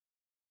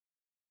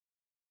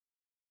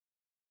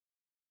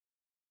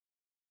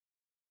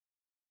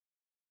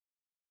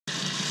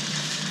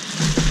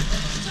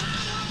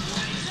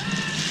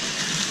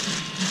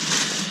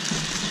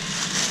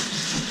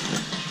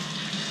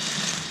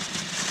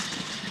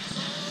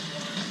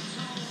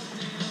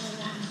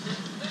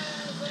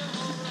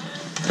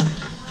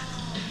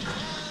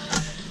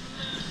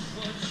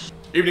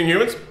Evening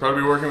humans, proud to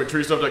be working with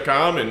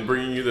treestuff.com and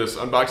bringing you this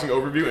unboxing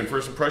overview and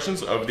first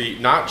impressions of the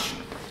Notch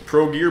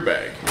Pro Gear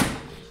Bag.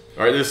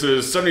 Alright, this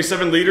is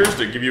 77 liters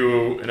to give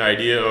you an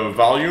idea of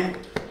volume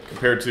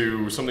compared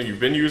to something you've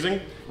been using.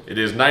 It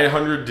is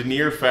 900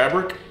 denier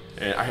fabric,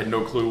 and I had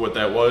no clue what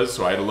that was,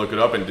 so I had to look it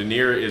up, and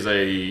denier is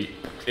a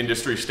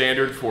industry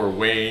standard for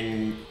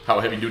weighing how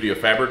heavy duty a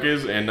fabric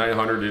is, and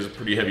 900 is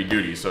pretty heavy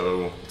duty,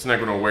 so it's not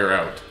going to wear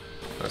out.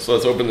 So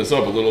let's open this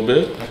up a little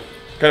bit.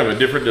 Kind of a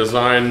different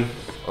design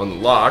on the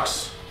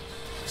locks.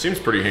 Seems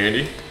pretty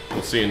handy.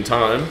 We'll see in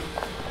time.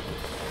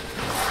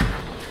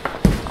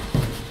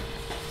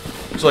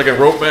 Just like in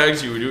rope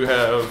bags, you do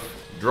have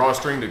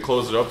drawstring to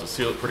close it up to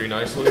seal it pretty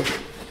nicely. It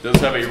does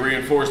have a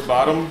reinforced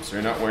bottom, so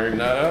you're not wearing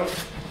that out.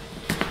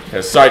 It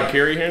has side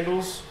carry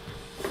handles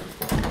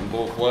on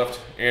both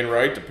left and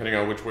right, depending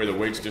on which way the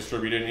weight's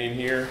distributed in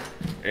here,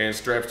 and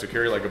straps to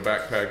carry like a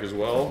backpack as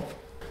well.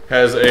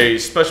 Has a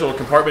special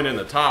compartment in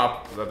the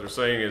top that they're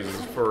saying is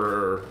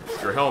for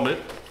your helmet.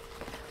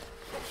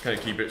 Kind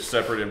of keep it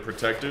separate and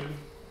protected.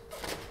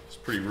 It's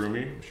pretty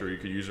roomy. I'm sure you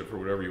could use it for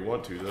whatever you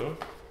want to though.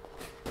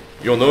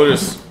 You'll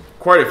notice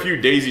quite a few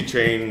daisy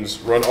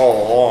chains run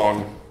all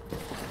along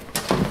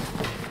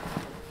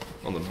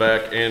on the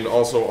back and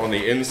also on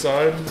the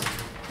inside.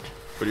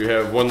 But you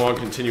have one long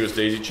continuous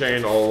daisy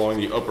chain all along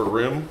the upper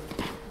rim.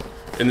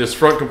 In this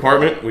front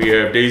compartment we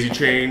have daisy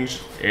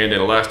chains and an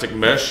elastic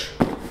mesh.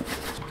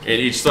 And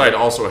each side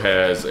also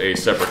has a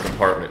separate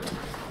compartment.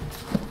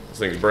 This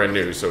thing's brand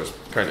new, so it's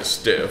kind of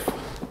stiff.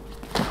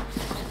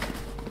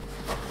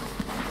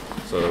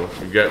 So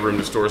you've got room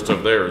to store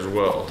stuff there as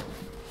well.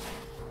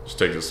 Just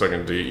takes a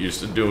second to get used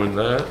to doing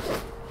that.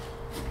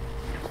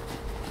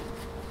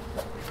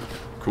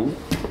 Cool.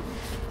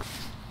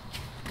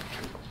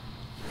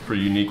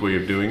 Pretty unique way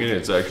of doing it.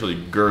 It's actually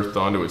girthed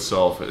onto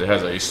itself. It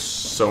has a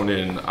sewn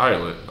in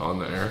eyelet on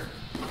there.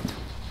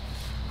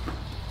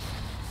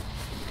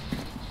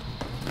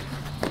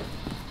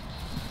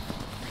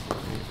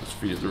 Just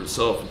feed it through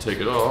itself and take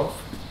it off.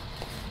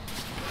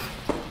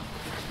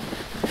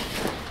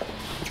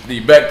 The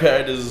back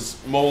pad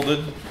is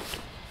molded.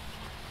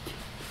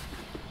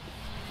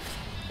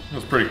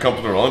 It's pretty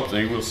comfortable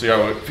empty. We'll see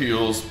how it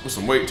feels with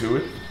some weight to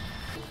it.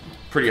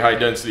 Pretty high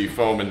density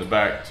foam in the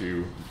back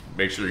to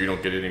make sure you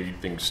don't get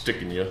anything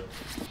sticking you.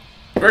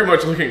 Very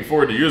much looking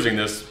forward to using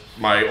this.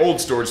 My old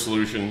storage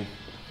solution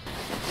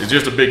is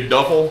just a big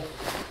duffel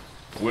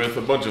with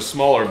a bunch of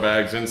smaller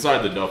bags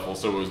inside the duffel.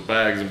 So it was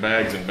bags and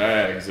bags and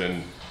bags,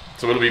 and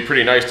so it'll be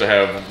pretty nice to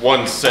have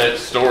one set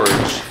storage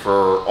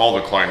for all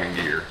the climbing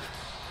gear.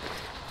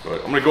 But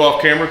I'm going to go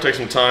off camera, take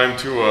some time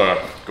to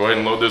go ahead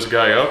and load this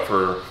guy up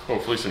for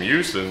hopefully some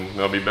use,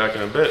 and I'll be back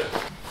in a bit.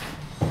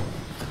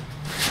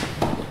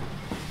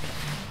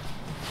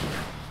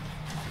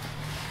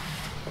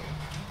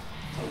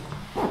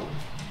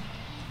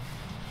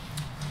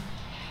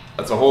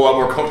 That's a whole lot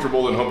more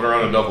comfortable than humping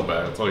around a duffel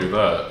bag, I'll tell you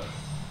that.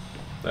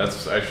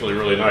 That's actually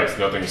really nice.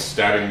 Nothing's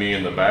stabbing me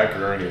in the back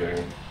or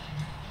anything.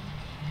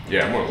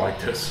 Yeah, I'm going to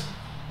like this.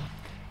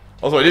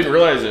 Also, I didn't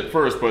realize it at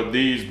first, but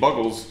these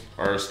buckles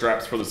are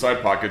straps for the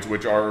side pockets,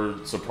 which are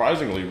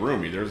surprisingly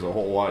roomy. There's a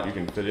whole lot you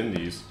can fit in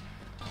these.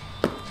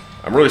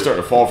 I'm really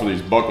starting to fall for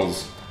these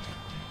buckles.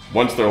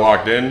 Once they're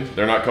locked in,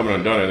 they're not coming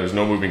undone, and there's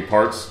no moving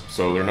parts,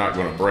 so they're not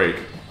going to break.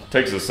 It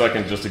takes a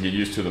second just to get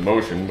used to the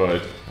motion,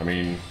 but I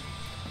mean,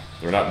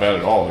 they're not bad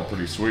at all. They're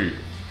pretty sweet.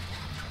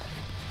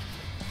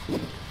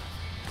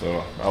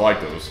 So I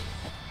like those.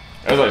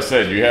 As I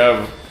said, you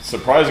have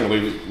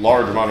surprisingly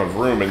large amount of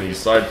room in these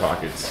side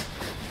pockets.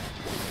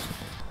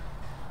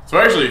 So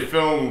I actually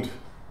filmed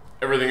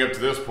everything up to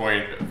this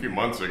point a few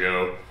months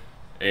ago,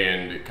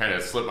 and it kind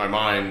of slipped my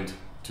mind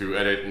to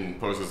edit and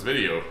post this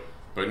video.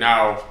 But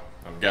now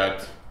I've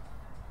got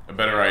a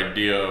better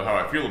idea of how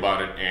I feel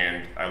about it,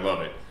 and I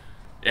love it.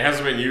 It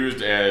hasn't been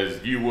used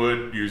as you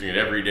would using it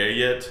every day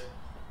yet,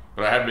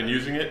 but I have been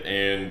using it,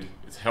 and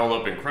it's held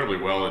up incredibly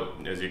well.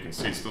 As you can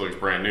see, it still looks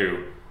brand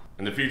new.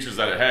 And the features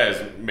that it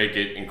has make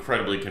it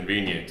incredibly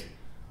convenient.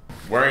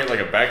 Wearing it like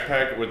a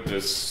backpack with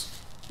this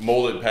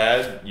molded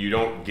pad, you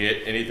don't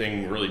get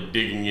anything really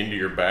digging into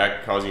your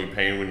back, causing you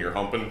pain when you're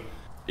humping.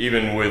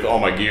 Even with all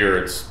my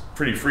gear, it's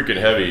pretty freaking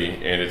heavy,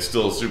 and it's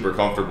still super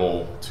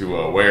comfortable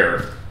to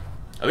wear.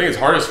 I think it's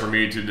hardest for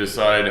me to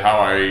decide how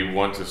I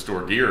want to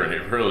store gear in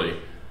it, really.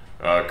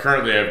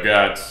 Currently I've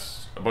got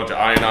a bunch of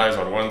iron eyes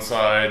on one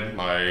side,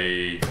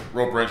 my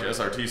rope wrench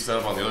SRT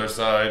setup on the other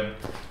side,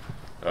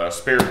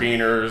 spare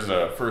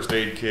beaners, first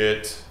aid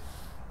kit,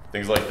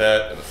 things like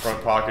that in the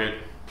front pocket.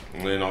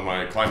 And then on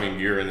my climbing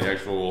gear in the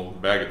actual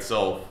bag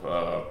itself,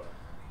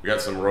 we got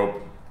some rope,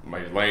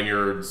 my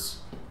lanyards,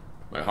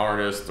 my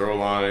harness, throw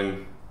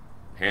line,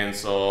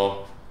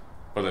 handsaw.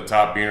 On the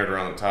top, beaner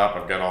around the top,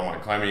 I've got all my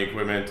climbing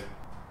equipment.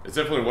 It's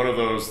definitely one of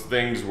those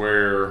things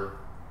where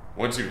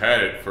once you've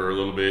had it for a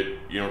little bit,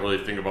 you don't really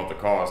think about the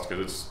cost,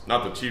 because it's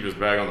not the cheapest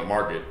bag on the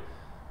market.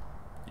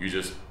 You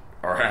just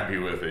are happy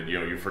with it. You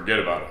know, you forget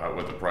about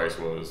what the price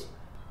was,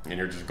 and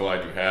you're just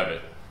glad you have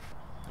it.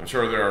 I'm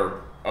sure there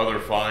are other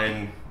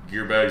fine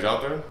gear bags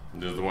out there.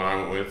 This is the one I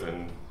went with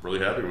and really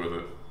happy with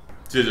it.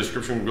 See the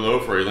description below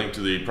for a link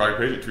to the product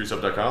page at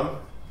treestuff.com.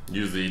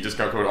 Use the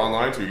discount code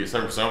online so you get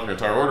 7% off your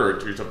entire order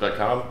at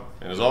treestuff.com.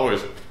 And as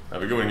always,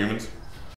 have a good one, humans.